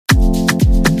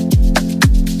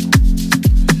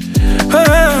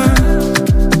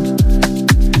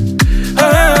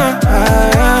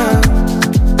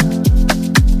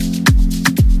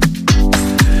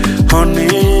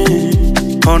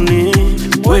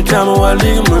chama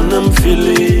wali manam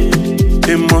fili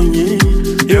e monyi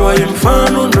eu ai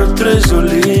mfano na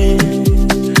trezoli.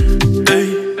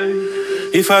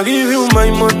 If I give you my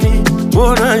money,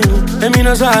 what I you?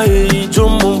 Emina zai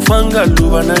jomo fanga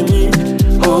luba nani.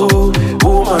 Oh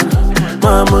woman,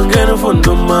 mama ngene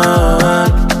fondo man.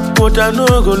 But I no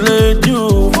go let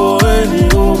you for any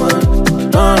woman.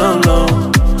 No no no,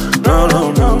 no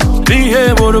no no. Be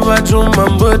able to buy your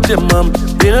mom, but the mom.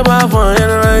 Be about fun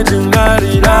and writing that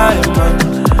it I man.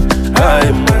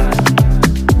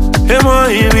 Hey man,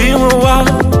 you be my wife.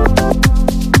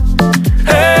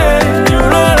 Hey, you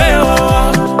know they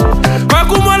are.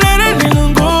 Makuma let it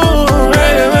go.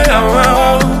 Hey, I'm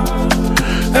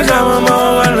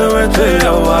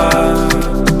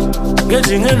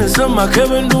getting in the summer,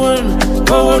 Kevin doing.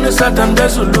 Go on the Satan,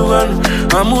 that's what doing.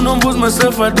 I'm on boost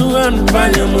myself, I do and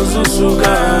find your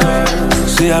Musuka.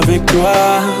 C'est avec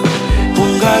toi,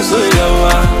 Punga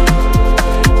Soyawa.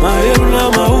 Ma Yuna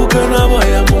Maukana,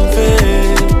 Maya Mumfe.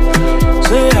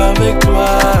 C'est avec toi,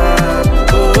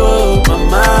 oh,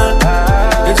 maman.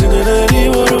 It's in the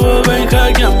river of a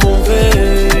Kaya Mumfe.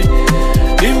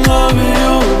 If not be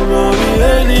you, no be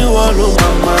anyone, oh,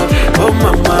 mama, oh,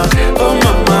 mama, oh,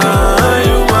 mama.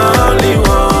 You my only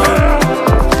one.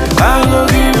 I go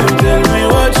give you, tell me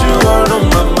what you want, oh,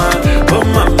 mama, oh,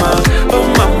 mama, oh,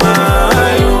 mama.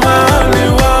 You my only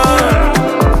one.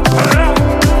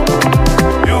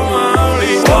 You my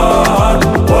only one.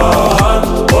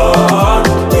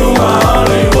 You my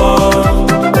only one.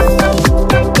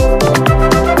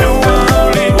 You my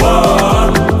only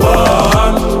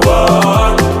one.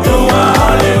 You my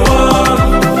only one.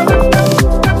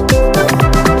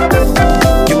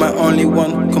 You're my only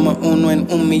one. Como uno en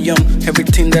un millón.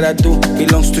 Everything that I do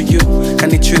belongs to you. I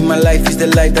need you in my life, is the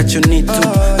life that you need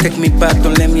to. Take me back,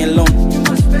 don't let me alone. You're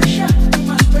my special,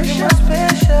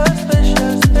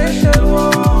 special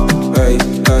one. Hey,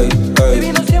 hey, hey.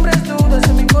 Baby, no siempre dudas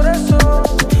en mi corazón.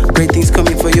 Great things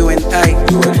coming for you and I.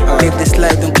 Live this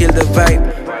life, don't kill the vibe.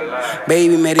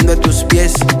 Baby,